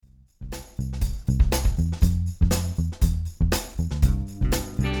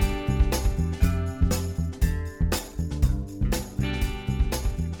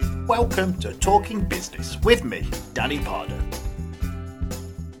welcome to Talking Business with me, Danny Pardo.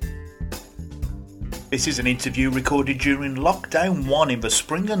 This is an interview recorded during Lockdown 1 in the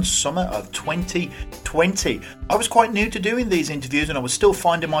spring and summer of 2020. I was quite new to doing these interviews and I was still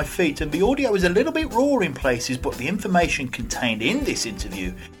finding my feet, and the audio is a little bit raw in places, but the information contained in this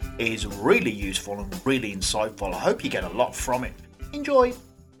interview is really useful and really insightful. I hope you get a lot from it. Enjoy!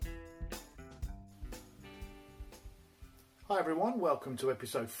 Hi everyone, welcome to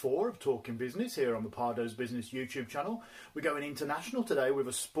episode 4 of Talking Business here on the Pardo's Business YouTube channel. We're going international today with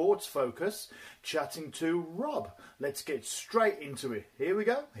a sports focus, chatting to Rob. Let's get straight into it. Here we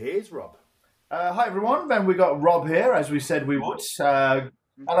go, here's Rob. Hi everyone, then we got Rob here as we said we would.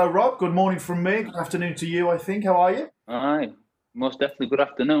 Hello Rob, good morning from me, good afternoon to you I think, how are you? Hi, most definitely good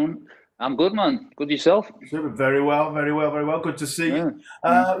afternoon. I'm good, man. Good yourself? Super. Very well. Good to see you.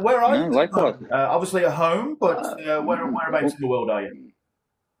 Where are you? Likewise. Obviously at home, but whereabouts in the world are you?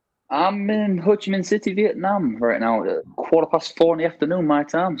 I'm in Ho Chi Minh City, Vietnam right now. 4:15 in the afternoon, my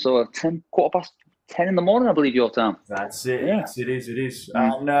time. So 10:10 in the morning, I believe, your time. That's it. Yeah. Yes, it is.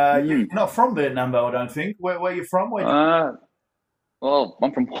 And you're not from Vietnam, though, I don't think. Where are you from? Well,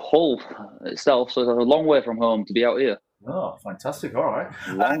 I'm from Hull itself, so it's a long way from home to be out here. Oh, fantastic. All right.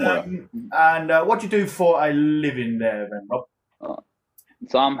 And what do you do for a living there then, Rob?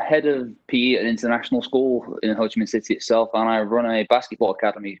 So I'm head of PE at an international school in Ho Chi Minh City itself, and I run a basketball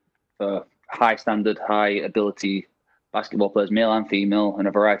academy for high standard, high ability basketball players, male and female, in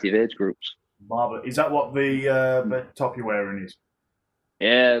a variety of age groups. Marvelous. Is that what the top you're wearing is?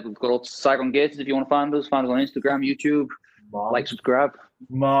 Yeah, we've got all Saigon Gators if you want to find us on Instagram, YouTube. Marvelous. Like, subscribe.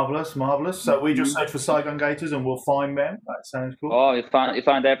 Marvelous. So we just search for Saigon Gators and we'll find them. That sounds cool. Oh, you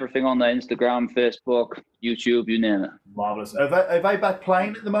find everything on their Instagram, Facebook, YouTube, you name it. Marvelous. Are they back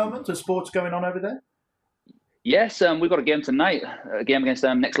playing at the moment? Are sports going on over there? Yes, we've got a game tonight. A game against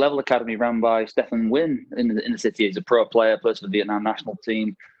Next Level Academy, run by Stefan Nguyen in the city. He's a pro player, plays for the Vietnam national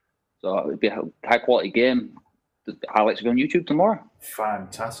team. So it'll be a high quality game. The highlights will be on YouTube tomorrow.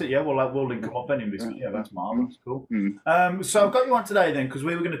 Fantastic. Yeah, well, we'll link them up then in this. Yeah, that's marvellous. Cool. So I've got you on today then because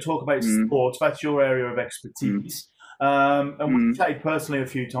we were going to talk about sports. That's your area of expertise. And we've chatted personally a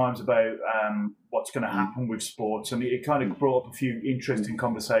few times about what's going to happen with sports, and it kind of brought up a few interesting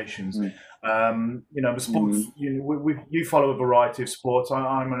conversations. The sports, you follow a variety of sports.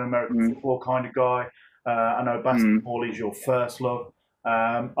 I'm an American football kind of guy. I know basketball is your first love.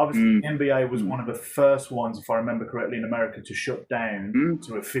 Obviously, the NBA was one of the first ones, if I remember correctly, in America to shut down,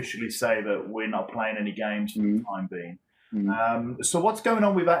 to officially say that we're not playing any games for the time being. So what's going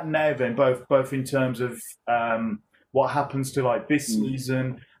on with that now then, both in terms of what happens to like this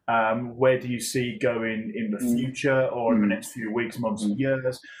season, where do you see going in the future or in the next few weeks, months and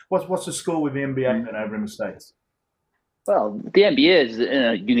years? What's the score with the NBA then over in the States? Well, the NBA is in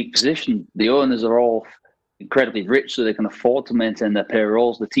a unique position. The owners are all incredibly rich, so they can afford to maintain their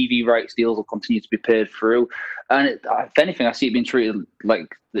payrolls. The TV rights deals will continue to be paid through. And if anything, I see it being treated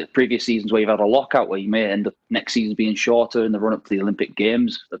like the previous seasons where you've had a lockout, where you may end up next season being shorter in the run-up to the Olympic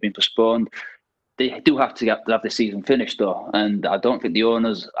Games that have been postponed. They do have to have the season finished, though. And I don't think the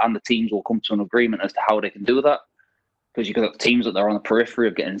owners and the teams will come to an agreement as to how they can do that. Because you've got teams that are on the periphery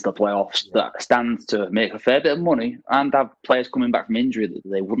of getting into the playoffs that stand to make a fair bit of money and have players coming back from injury that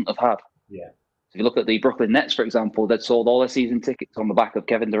they wouldn't have had. Yeah. If you look at the Brooklyn Nets, for example, they'd sold all their season tickets on the back of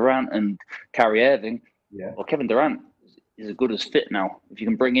Kevin Durant and Kyrie Irving. Yeah. Well, Kevin Durant is as good as fit now. If you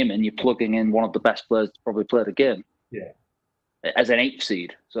can bring him in, you're plugging in one of the best players to probably play the game. Yeah. As an 8th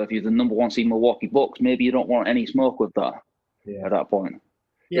seed. So if you're the number 1 seed Milwaukee Bucks, maybe you don't want any smoke with that at that point.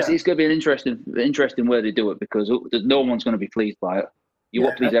 Yeah. It's going to be an interesting way they do it because no one's going to be pleased by it. You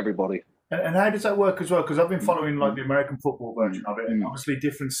want to please everybody. And how does that work as well? Because I've been following like the American football version of it. And obviously,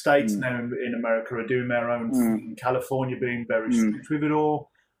 different states now in America are doing their own thing. California being very strict with it all.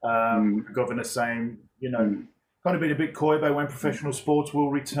 The governor saying, kind of being a bit coy about when professional sports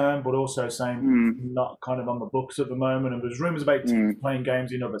will return, but also saying not kind of on the books at the moment. And there's rumours about teams playing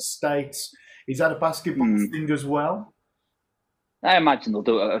games in other states. Is that a basketball thing as well? I imagine they'll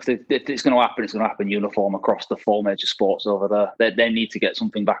do it. If it's going to happen, it's going to happen uniform across the 4 major sports over there. They need to get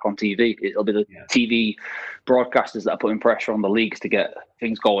something back on TV. It'll be the TV broadcasters that are putting pressure on the leagues to get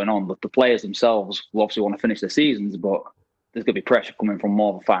things going on. But the players themselves will obviously want to finish their seasons, but there's going to be pressure coming from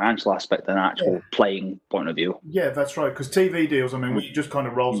more of a financial aspect than an actual playing point of view. Yeah, that's right. Because TV deals, we just kind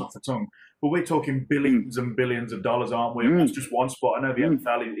of rolls off the tongue. But we're talking billions and billions of dollars, aren't we? It's just one spot. I know the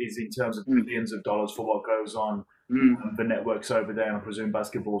NFL is in terms of billions of dollars for what goes on. The networks over there, and I presume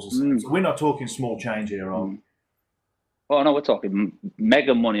basketball's the same. So we're not talking small change here, are we? Oh no, we're talking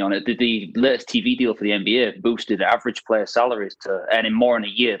mega money on it. The latest TV deal for the NBA boosted average player salaries to earning more in a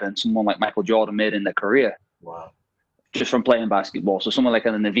year than someone like Michael Jordan made in their career. Wow. Just from playing basketball. So someone like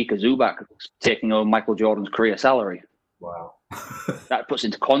Navika Zubac taking over Michael Jordan's career salary. Wow. That puts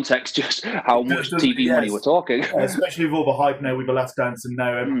into context just how much TV money we're talking. Yeah, especially with all the hype now with The Last Dance, and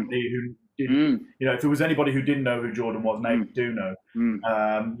now everybody who didn't, if there was anybody who didn't know who Jordan was, now you do know.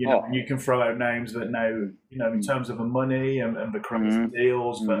 You can throw out names that now, in terms of the money and the crazy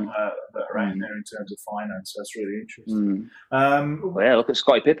deals that are out there in terms of finance. That's really interesting. Well, yeah, look at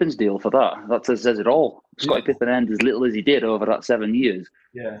Scottie Pippen's deal for that. That says it all. Scottie Pippen earned as little as he did over that 7 years.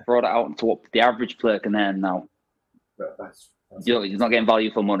 Yeah. Brought it out to what the average player can earn now. He's not getting value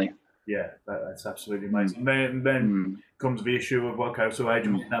for money. Yeah, that's absolutely amazing. Then comes the issue of, okay, so how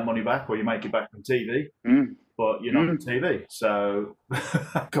do you make that money back? Well, you make it back from TV, but you're not on TV. So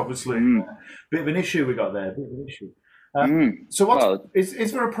obviously, a bit of an issue we got there. So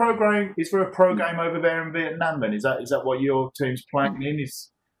is there a program? Is there a pro game over there in Vietnam? Then is that what your team's playing in?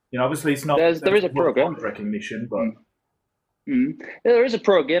 Obviously it's not. There is a program recognition, but there is a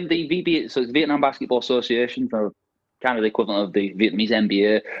pro game. The VB, so it's the Vietnam Basketball Association, for kind of the equivalent of the Vietnamese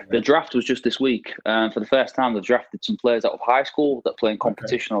NBA. The draft was just this week. For the first time, they've drafted some players out of high school that play in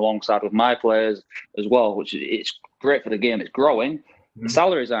competition alongside with my players as well, which it's great for the game. It's growing. The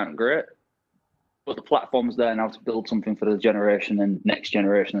salaries aren't great, but the platform's there now to build something for the generation and next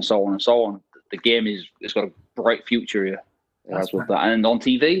generation and so on and so on. The game it's got a bright future here. With that. And on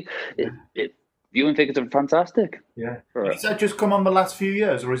TV, viewing figures are fantastic. Yeah. Has that just come on the last few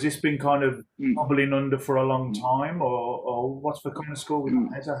years, or has this been kind of bubbling under for a long time, or what's the kind of score with that?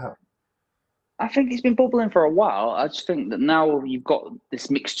 How's that happen? I think it's been bubbling for a while. I just think that now you've got this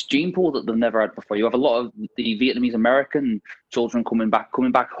mixed gene pool that they've never had before. You have a lot of the Vietnamese American children coming back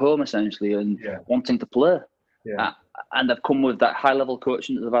home essentially and wanting to play. Yeah. And they've come with that high level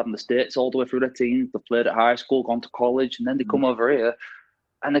coaching that they've had in the States all the way through their teens. They've played at high school, gone to college, and then they come over here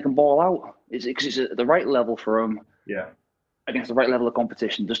and they can ball out. It's at the right level for them. Yeah. Against the right level of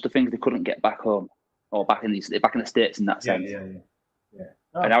competition, just the things they couldn't get back home or back in the States in that sense. Yeah.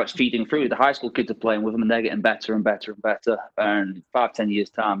 And now it's feeding through. The high school kids are playing with them, and they're getting better and better and better. And 5-10 years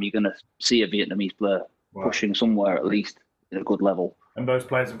time, you're going to see a Vietnamese player pushing somewhere at least at a good level. And those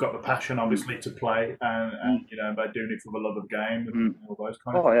players have got the passion, obviously, to play, and they're doing it for the love of the game and all those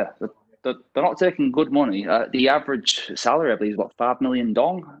kind of things. Yeah. They're not taking good money. The average salary, I believe, is about 5 million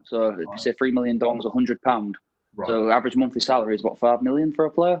dong. So if you say 3 million dong is £100. Right. So average monthly salary is about 5 million for a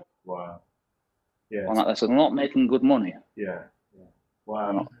player. Wow. Yeah. So they're not making good money. Yeah.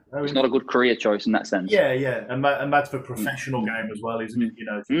 Wow. It's not a good career choice in that sense. Yeah. And that's the if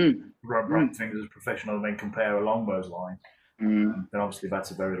you run things as professional and then compare along those lines. Then obviously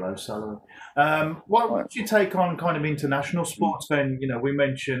that's a very low salary. What's your take on kind of international sports then? We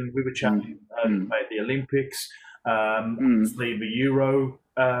were chatting about the Olympics, obviously the Euro,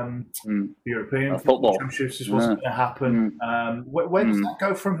 European football Championships wasn't going to happen. Where does that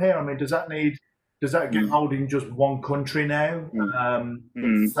go from here? I mean, does that get hold in just one country now?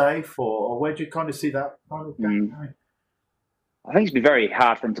 It's safe, or where do you kind of see that kind of going? I think it's been very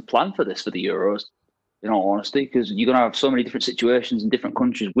hard for them to plan for this for the Euros, in all honesty, because you're going to have so many different situations in different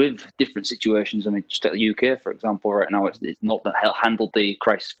countries with different situations. I mean, just at the UK, for example, right now, it's not handled the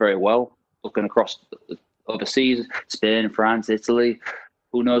crisis very well. Looking across overseas, Spain, France, Italy,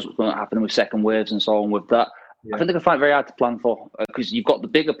 who knows what's going to happen with second waves and so on with that. Yeah. I think they can find it very hard to plan for because you've got the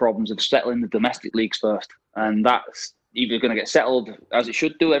bigger problems of settling the domestic leagues first. And that's either going to get settled as it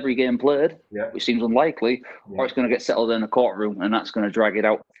should do every game played, which seems unlikely, or it's going to get settled in a courtroom, and that's going to drag it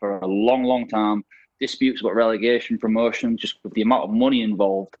out for a long, long time. Disputes about relegation, promotion, just with the amount of money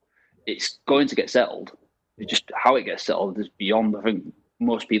involved, it's going to get settled. It's just how it gets settled is beyond, I think,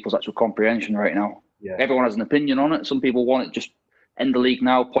 most people's actual comprehension right now. Yeah. Everyone has an opinion on it. Some people want it just end the league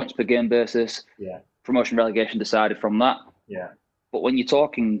now, points per game basis. Yeah. Promotion, relegation decided from that. Yeah. But when you're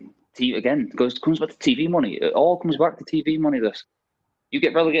talking TV again, comes back to TV money. It all comes back to TV money. This, you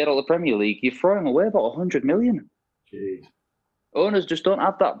get relegated out of the Premier League, you're throwing away about 100 million. Jeez. Owners just don't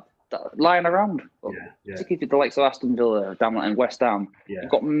have that lying around. Particularly the likes of Aston Villa, Damlet, and West Ham. Yeah.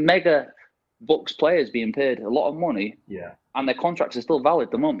 You've got mega bucks players being paid a lot of money. Yeah. And their contracts are still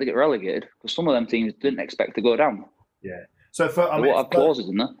valid the moment they get relegated, because some of them teams didn't expect to go down. Yeah. So what have clauses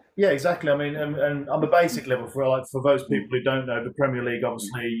in there? Yeah, exactly. I mean, and on the basic level, for those people who don't know, the Premier League,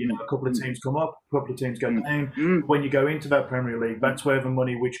 obviously, a couple of teams come up, a couple of teams go down. When you go into that Premier League, that's where the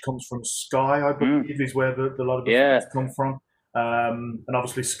money which comes from Sky, I believe, is where a lot of the funds come from. And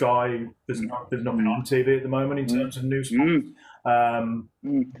obviously Sky, there's nothing on TV at the moment in terms of new sports.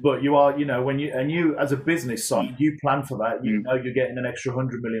 But you are, when you as a business side, you plan for that. You know you're getting an extra £100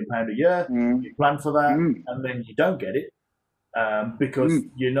 million a year. You plan for that, and then you don't get it because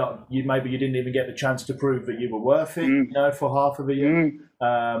maybe you didn't even get the chance to prove that you were worth it, for half of a year.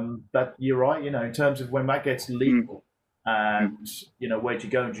 But you're right, in terms of when that gets legal. And where do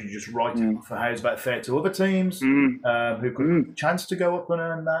you go? And you just write it for how's that fair to other teams who could have a chance to go up and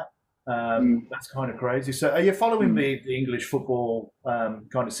earn that? That's kind of crazy. So, are you following the English football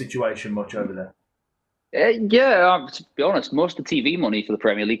kind of situation much over there? To be honest, most of the TV money for the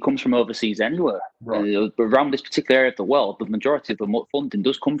Premier League comes from overseas anyway. Right. Around this particular area of the world, the majority of the funding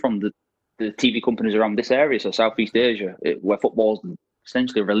does come from the TV companies around this area, so Southeast Asia, where football is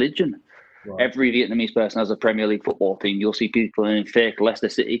essentially a religion. Right. Every Vietnamese person has a Premier League football team. You'll see people in fake Leicester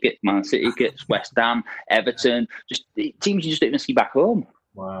City kits, Man City kits, West Ham, Everton, just teams you just don't even see back home.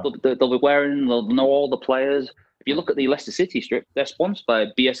 Wow. They'll be wearing, they'll know all the players. If you look at the Leicester City strip, they're sponsored by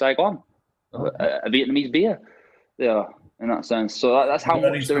Beer Saigon, a Vietnamese beer. Yeah, in that sense. So that's how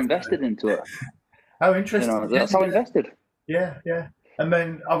much they're invested into it. How interesting. That's how invested. Yeah. And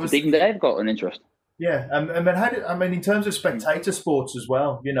then obviously even they've got an interest. Yeah, and then in terms of spectator sports as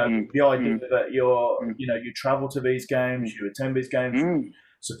well, the idea that you travel to these games, you attend these games,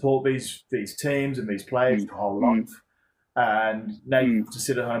 support these teams and these players your whole life, and now you have to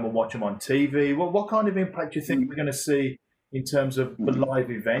sit at home and watch them on TV. What kind of impact do you think we're going to see in terms of the live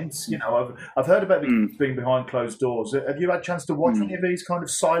events? I've heard about these being behind closed doors. Have you had a chance to watch any of these kind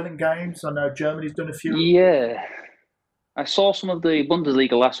of silent games? I know Germany's done a few. Yeah. I saw some of the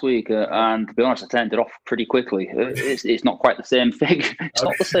Bundesliga last week, and to be honest, I turned it off pretty quickly. It's not quite the same thing. It's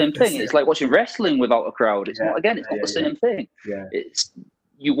not the same thing. It's like watching wrestling without a crowd. It's not the same thing. Yeah.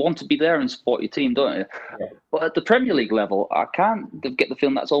 You want to be there and support your team, don't you? Yeah. But at the Premier League level, I can't get the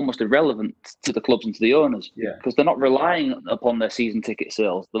feeling that's almost irrelevant to the clubs and to the owners. Because they're not relying upon their season ticket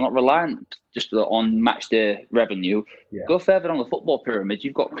sales. They're not relying just on match day revenue. Yeah. Go further on the football pyramid.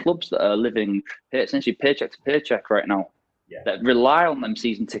 You've got clubs that are living essentially paycheck to paycheck right now. That rely on them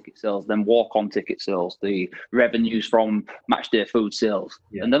season ticket sales, them walk-on ticket sales, the revenues from match day food sales,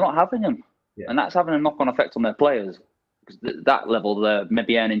 and they're not having them, and that's having a knock-on effect on their players. Because that level, they're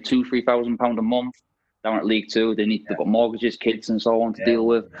maybe earning £2,000-3,000 a month. Down at League Two, they've got mortgages, kids, and so on to deal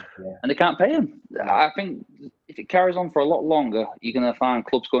with, and they can't pay them. I think if it carries on for a lot longer, you're going to find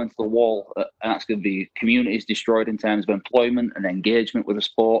clubs going to the wall, and that's going to be communities destroyed in terms of employment and engagement with the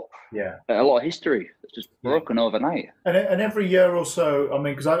sport. A lot of history that's just broken overnight. And every year or so,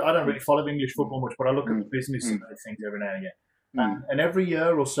 because I don't really follow English football much, but I look at the business side of things every now and again. And every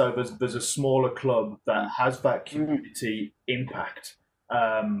year or so, there's a smaller club that has that community impact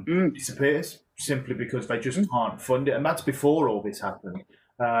disappears. Simply because they just can't fund it, and that's before all this happened.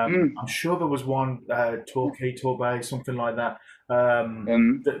 I'm sure there was one Torquay, Torbay, something like that,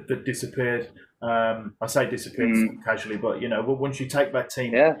 that disappeared. I say disappeared casually, but once you take that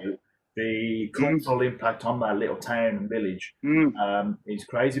team, the cultural impact on that little town and village is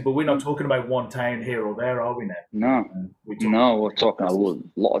crazy. But we're not talking about one town here or there, are we now? No, we're talking a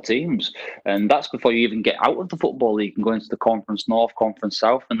lot of teams. And that's before you even get out of the Football League and go into the Conference North, Conference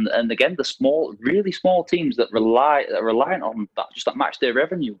South. And again, the really small teams that are reliant on that match day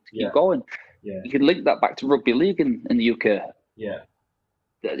revenue to keep going. Yeah. You can link that back to rugby league in the UK. Yeah.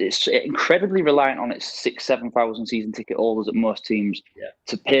 It's incredibly reliant on its 6,000-7,000 season ticket holders at most teams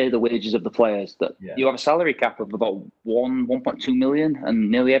to pay the wages of the players. That you have a salary cap of about 1.2 million,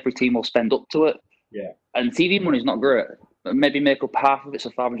 and nearly every team will spend up to it. Yeah, and TV money is not great. Maybe make up half of it, so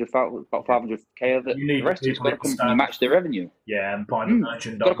about 500k of it. The rest of it's got to come from your match day revenue. Yeah, and find the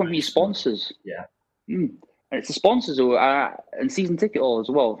merchandise. Got to come from your sponsors. Yeah, and it's the sponsors who are and season ticket holders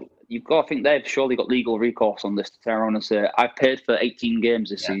as well. You've got to think they've surely got legal recourse on this to turn around and say, I paid for 18 games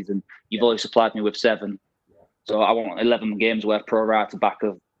this season. You've only supplied me with 7. So I want 11 games worth pro rata back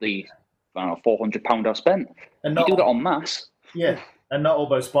of the £400 I've spent. And you do that en masse. Yeah. And not all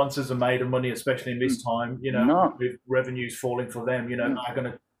those sponsors are made of money, especially in this time, with revenues falling for them, they're going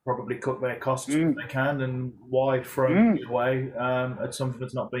to probably cut their costs if they can, and why throw it away at something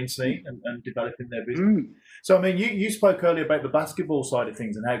that's not been seen and developing their business. So, you spoke earlier about the basketball side of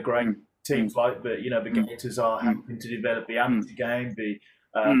things and how great teams like the Gators are helping to develop the amateur game,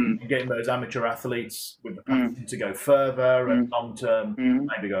 getting those amateur athletes with the passion to go further and long term,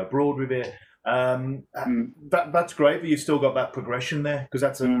 maybe go abroad with it. That's great that you've still got that progression there, because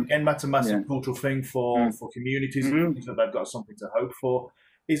that's a massive cultural thing for communities that they've got something to hope for.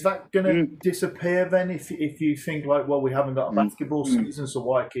 Is that going to disappear then if you think like, well, we haven't got a basketball season, so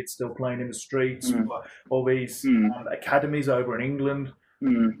why are kids still playing in the streets? All these academies over in England,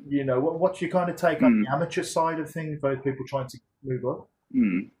 You know, what's your kind of take on the amateur side of things? Those people trying to move up.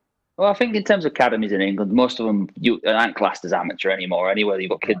 Well, I think in terms of academies in England, most of them aren't classed as amateur anymore. Anyway,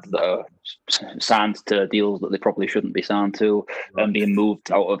 you've got kids that are signed to deals that they probably shouldn't be signed to, and being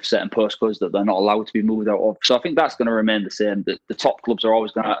moved out of certain postcodes that they're not allowed to be moved out of. So I think that's going to remain the same. The top clubs are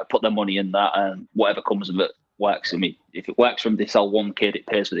always going to put their money in that, and whatever comes of it works. I mean, if it works for them, they sell one kid, it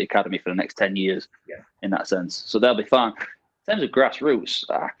pays for the academy for the next 10 years. In that sense, so they'll be fine. In terms of grassroots,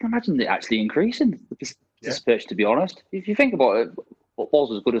 I can imagine it actually increasing this pitch. To be honest, if you think about it.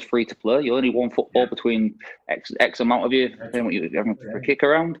 Football's as good as free to play. You only one football between X amount of you, then what you're having for a kick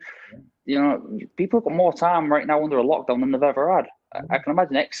around. You know, people have got more time right now under a lockdown than they've ever had. I can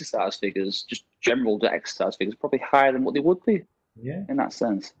imagine exercise figures, just general exercise figures, probably higher than what they would be. In that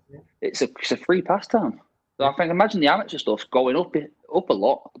sense, it's a free pastime. So I think imagine the amateur stuff's going up a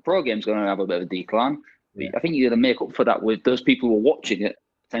lot. The pro game's going to have a bit of a decline. I think you're going to make up for that with those people who are watching it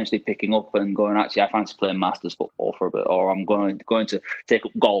potentially picking up and going, actually, I fancy playing Masters football for a bit, or I'm going to take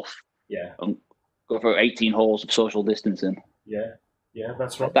up golf. And go for 18 holes of social distancing. Yeah,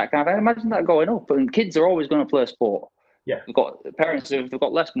 that's right. That kind of, I imagine that going up, and kids are always going to play sport. They've got parents, if they've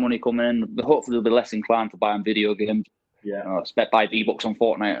got less money coming in, hopefully they'll be less inclined to buy them video games. Buy V-Bucks on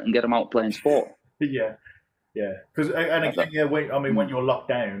Fortnite and get them out playing sport. Because when you're locked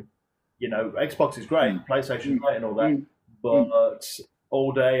down, you know, Xbox is great, PlayStation is great, and all that, but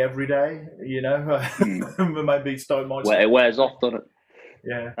all day, every day, you know, maybe it wears off, doesn't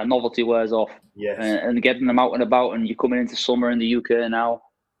it? That novelty wears off. And getting them out and about, and you're coming into summer in the UK now,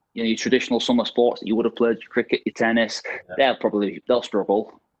 you know, your traditional summer sports that you would have played, your cricket, your tennis, they'll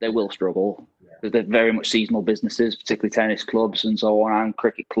struggle. They will struggle. They're very much seasonal businesses, particularly tennis clubs and so on, and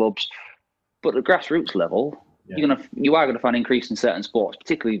cricket clubs. But at the grassroots level, you are gonna find an increase in certain sports,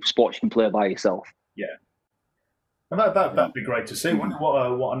 particularly sports you can play by yourself. And that'd be great to see.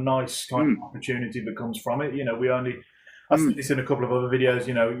 What a nice kind of opportunity that comes from it. You know, I've seen this in a couple of other videos.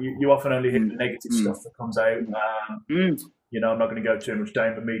 You know, you often only hear the negative stuff that comes out. You know, I'm not going to go too much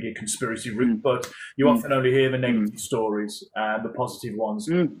down the media conspiracy route, but you often only hear the negative stories, and the positive ones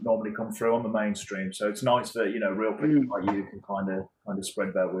normally come through on the mainstream. So it's nice that, you know, real people like you can kind of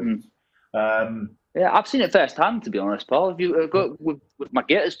spread that with. I've seen it firsthand, to be honest, Paul. If you go with my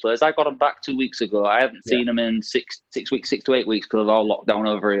Gators players, I got them back 2 weeks ago. I haven't seen them in 6 to 8 weeks because of our lockdown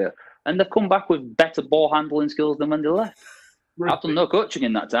over here. And they've come back with better ball handling skills than when they left. I've done no coaching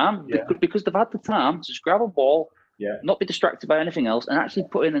in that time because they've had the time to just grab a ball, not be distracted by anything else, and actually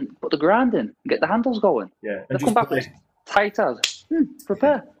put the grind in and get the handles going. And they've come back with tight as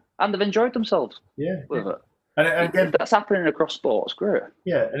prepare, and they've enjoyed themselves with it. And again, that's happening across sports. Great.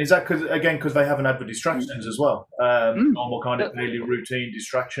 And is that because they haven't had the distractions as well? Normal kind of daily routine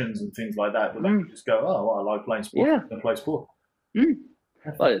distractions and things like that. But they can just go, oh, well, I like playing sport. I play sport.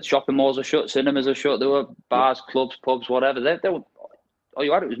 Like shopping malls are shut, cinemas are shut. There were bars, clubs, pubs, whatever. They were. All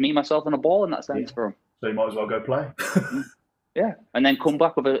you had, it was me, myself, and a ball in that sense for them. So you might as well go play. And then come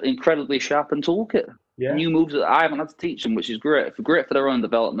back with an incredibly sharpened toolkit. New moves that I haven't had to teach them, which is great for their own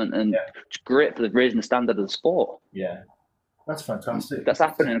development, and it's great for raising the standard of the sport. That's fantastic. That's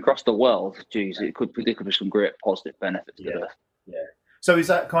happening across the world. Jeez, there could be some great positive benefits to this. So is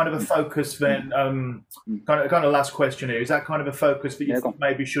that kind of a focus then? Kind of last question here. Is that kind of a focus that you think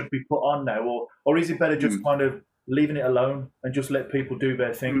maybe should be put on now, or is it better just kind of leaving it alone and just let people do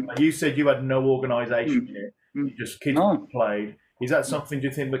their thing? Like you said, you had no organisation here. You just kids played. Is that something do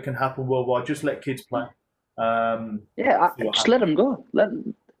you think that can happen worldwide? Just let kids play. Just let them go.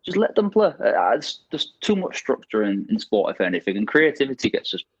 Just let them play. There's too much structure in sport, if anything, and creativity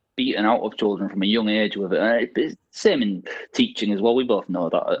gets just beaten out of children from a young age with it. And it's the same in teaching as well. We both know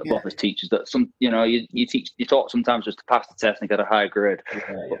that, both as teachers, that you taught sometimes just to pass the test and get a high grade.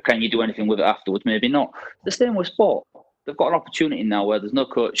 But can you do anything with it afterwards? Maybe not. The same with sport. They've got an opportunity now where there's no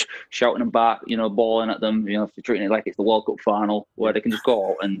coach shouting them back, balling at them, if they're treating it like it's the World Cup final, where they can just go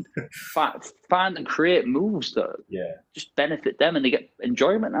out and find and create moves that just benefit them and they get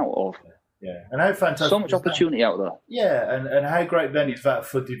enjoyment out of. And how fantastic! So much opportunity out there. And how great then is that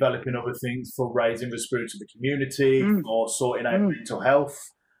for developing other things, for raising the spirit of the community, or sorting out mental health.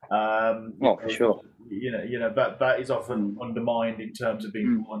 For sure. That is often undermined in terms of the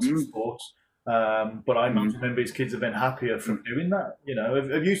importance of sports. But I imagine these kids have been happier from doing that.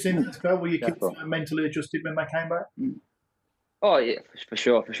 Have you seen that, Phil? Were your kids mentally adjusted when they came back? Oh yeah, for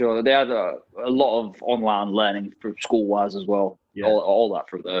sure. They had a lot of online learning through school-wise as well. All that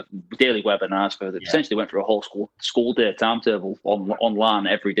through the daily webinars. They essentially went through a whole school day timetable online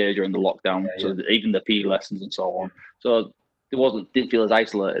every day during the lockdown. So even the PE lessons and so on. So they didn't feel as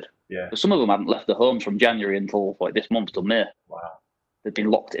isolated. But some of them hadn't left their homes from January until this month till May. Wow. they'd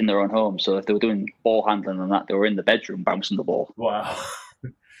been locked in their own home. So if they were doing ball handling and that, they were in the bedroom bouncing the ball. Wow.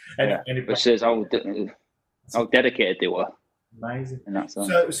 Which says how dedicated they were. Amazing. In that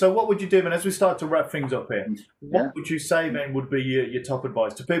sense. So what would you do, and as we start to wrap things up here, what would you say then would be your top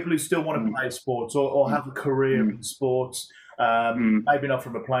advice to people who still want to play sports or have a career in sports, maybe not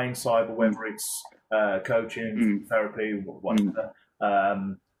from a playing side, but whether it's coaching, therapy, whatever.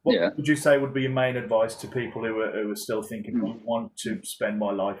 What would you say would be your main advice to people who are still thinking, I want to spend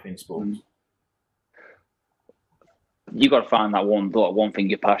my life in sports? You got to find that one thing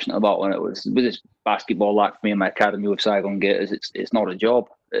you're passionate about. When it was with this basketball, like for me in my academy with Saigon Gators, it's not a job.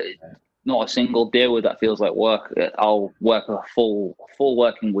 Not a single day where that feels like work. I'll work a full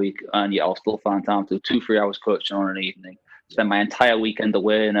working week, and yet I'll still find time to do 2-3 hours coaching on an evening. Spend my entire weekend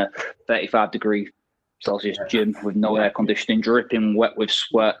away in a 35-degree Celsius gym with no air conditioning, dripping wet with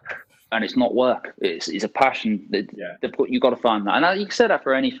sweat. And it's not work. It's a passion. You got to find that. And you can say that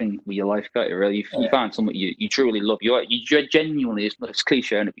for anything with your life, can't you? Really, you find something you truly love. You genuinely. It's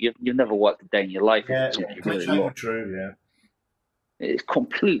cliche, but you've never worked a day in your life. You really love. True. Yeah. It's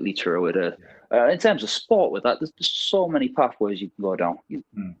completely true. In terms of sport, with that, there's so many pathways you can go down. You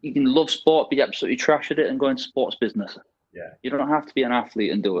can love sport, be absolutely trash at it, and go into sports business. Yeah. You don't have to be an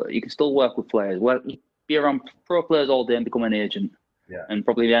athlete and do it. You can still work with players. Be around pro players all day and become an agent. Yeah. And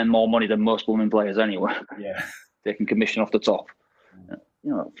probably earn more money than most women players anyway. Yeah. Taking commission off the top.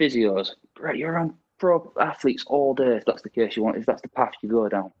 Physios. Great, you're around pro athletes all day if that's the case you want, if that's the path you go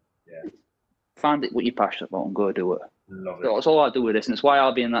down. Yeah. Find it what you're passionate about and go do it. Love it. That's all I do with this, and it's why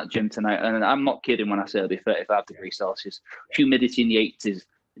I'll be in that gym tonight. And I'm not kidding when I say it'll be 35 degrees Celsius. Humidity in the 80s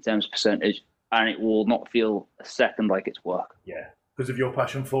in terms of percentage, and it will not feel a second like it's work. Yeah. Because of your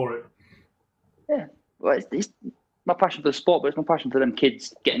passion for it. Yeah. Well, it's my passion for the sport, but it's my passion for them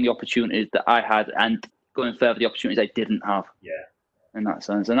kids getting the opportunities that I had and going further the opportunities I didn't have. Yeah. In that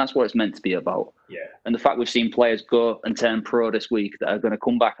sense. And that's what it's meant to be about. Yeah. And the fact we've seen players go and turn pro this week that are going to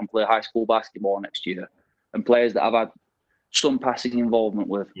come back and play high school basketball next year, and players that I've had some passing involvement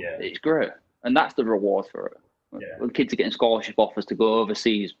with, it's great. And that's the reward for it. Yeah. When kids are getting scholarship offers to go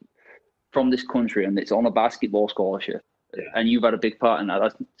overseas from this country and it's on a basketball scholarship, and you've had a big part in that,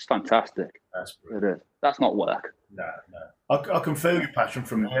 that's fantastic. That's brilliant. That's not work. No. I can feel your passion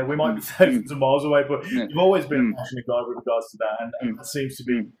from here. We might be thousands of miles away, but you've always been a passionate guy with regards to that, and that seems to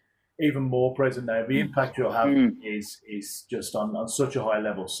be even more present now. The impact you're having is just on such a high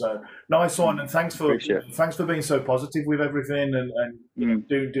level. So nice one, and thanks for being so positive with everything, and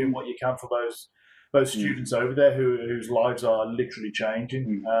doing what you can for those students over there whose lives are literally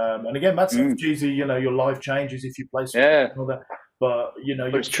changing. And again, that's easy. Your life changes if you play sport and all that. But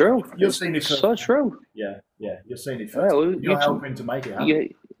but it's true. You're seeing it. So true. Yeah. You're seeing it first. You're helping to make it happen.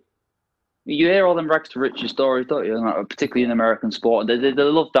 You hear all them rags to riches stories, don't you? Particularly in American sport. They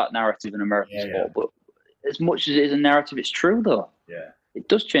love that narrative in American sport. But as much as it is a narrative, it's true though. Yeah. It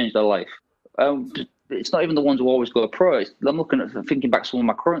does change their life. It's not even the ones who always go pro. I'm thinking back to some of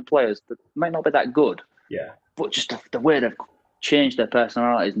my current players that might not be that good. Yeah. But just the way they've changed their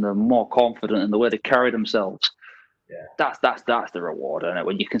personalities and they're more confident in the way they carry themselves. Yeah. That's the reward, isn't it?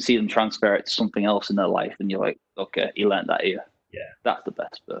 When you can see them transfer it to something else in their life, and you're like, okay, you learned that here. Yeah, that's the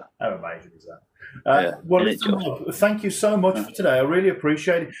best bit. How amazing is that? Well, listen, thank you so much for today. I really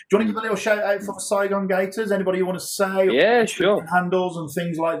appreciate it. Do you want to give a little shout out for the Saigon Gators? Anybody you want to say? Yeah, sure. Handles and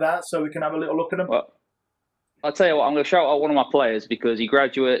things like that, so we can have a little look at them. Well, I'll tell you what, I'm going to shout out one of my players because he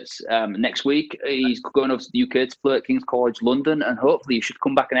graduates next week. He's going over to the UK to play at King's College London, and hopefully he should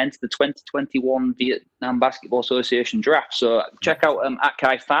come back and enter the 2021 Vietnam Basketball Association draft. So check out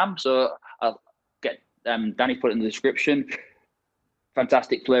 @Kai Pham. So I'll get Danny put it in the description.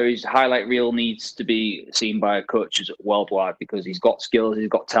 Fantastic player. His highlight reel needs to be seen by coaches worldwide because he's got skills, he's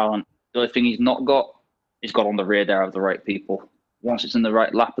got talent. The only thing he's not got, he's got on the radar of the right people. Once it's in the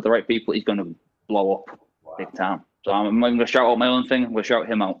right lap of the right people, he's going to blow up. Big time. So I'm going to shout out my own thing. We'll shout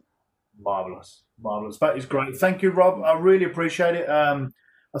him out. Marvellous. That is great. Thank you, Rob. I really appreciate it.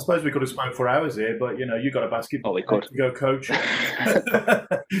 I suppose we could have spoken for hours here, but you got a basketball. Oh, we could. To go coach.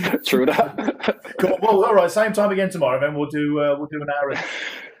 True that. Cool. Well, all right. Same time again tomorrow. Then we'll do an hour.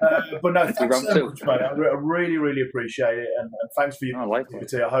 But no, thanks so much, mate. I really, really appreciate it, and thanks for your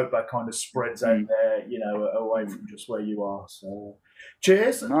activity. I hope that kind of spreads out there, away from just where you are. So,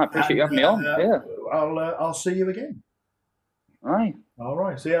 cheers. No, I appreciate you having me on. Yeah, I'll see you again. All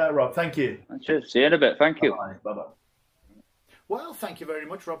right. See you later, Rob. Thank you. Cheers. See you in a bit. Thank you. Bye. Well, thank you very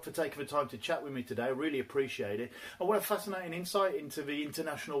much, Rob, for taking the time to chat with me today. I really appreciate it. And what a fascinating insight into the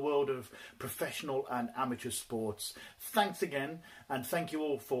international world of professional and amateur sports. Thanks again, and thank you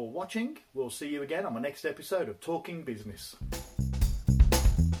all for watching. We'll see you again on the next episode of Talking Business.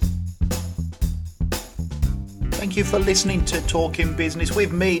 Thank you for listening to Talking Business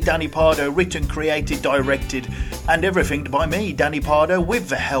with me, Danny Pardo, written, created, directed, and everything by me, Danny Pardo, with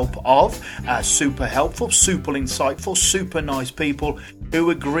the help of super helpful, super insightful, super nice people who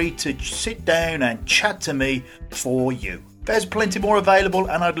agreed to sit down and chat to me for you. There's plenty more available,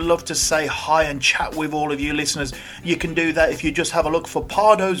 and I'd love to say hi and chat with all of you listeners. You can do that if you just have a look for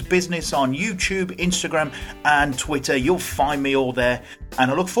Pardo's Business on YouTube, Instagram, and Twitter. You'll find me all there, and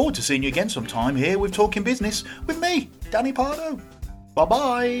I look forward to seeing you again sometime here with Talking Business with me, Danny Pardo.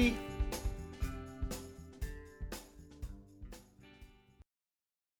 Bye-bye.